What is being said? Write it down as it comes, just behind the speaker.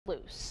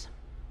loose.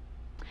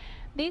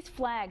 These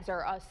flags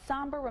are a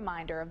somber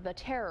reminder of the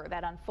terror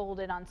that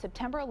unfolded on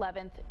September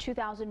 11th,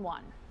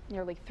 2001.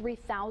 Nearly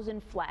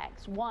 3,000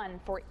 flags, one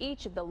for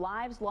each of the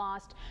lives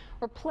lost,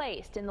 were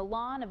placed in the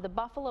lawn of the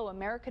Buffalo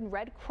American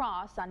Red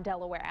Cross on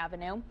Delaware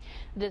Avenue.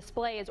 The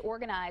display is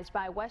organized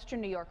by Western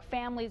New York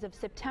families of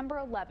September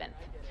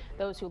 11th.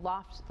 Those who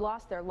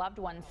lost their loved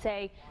ones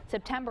say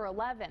September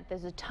 11th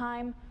is a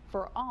time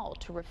for all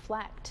to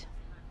reflect.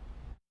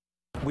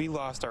 We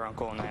lost our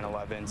uncle in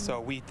 9/11, so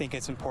we think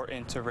it's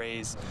important to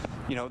raise,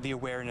 the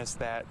awareness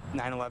that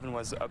 9/11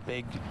 was a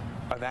big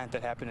event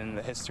that happened in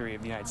the history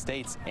of the United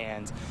States,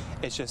 and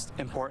it's just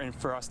important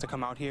for us to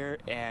come out here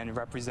and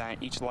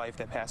represent each life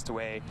that passed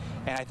away.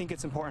 And I think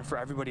it's important for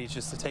everybody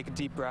just to take a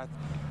deep breath,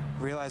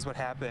 realize what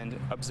happened,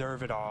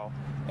 observe it all,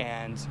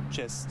 and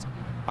just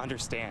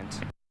understand.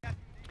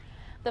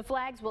 The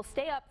flags will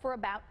stay up for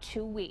about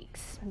 2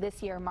 weeks.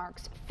 This year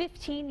marks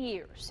 15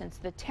 years since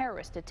the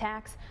terrorist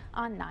attacks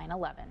on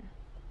 9/11.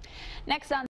 Next on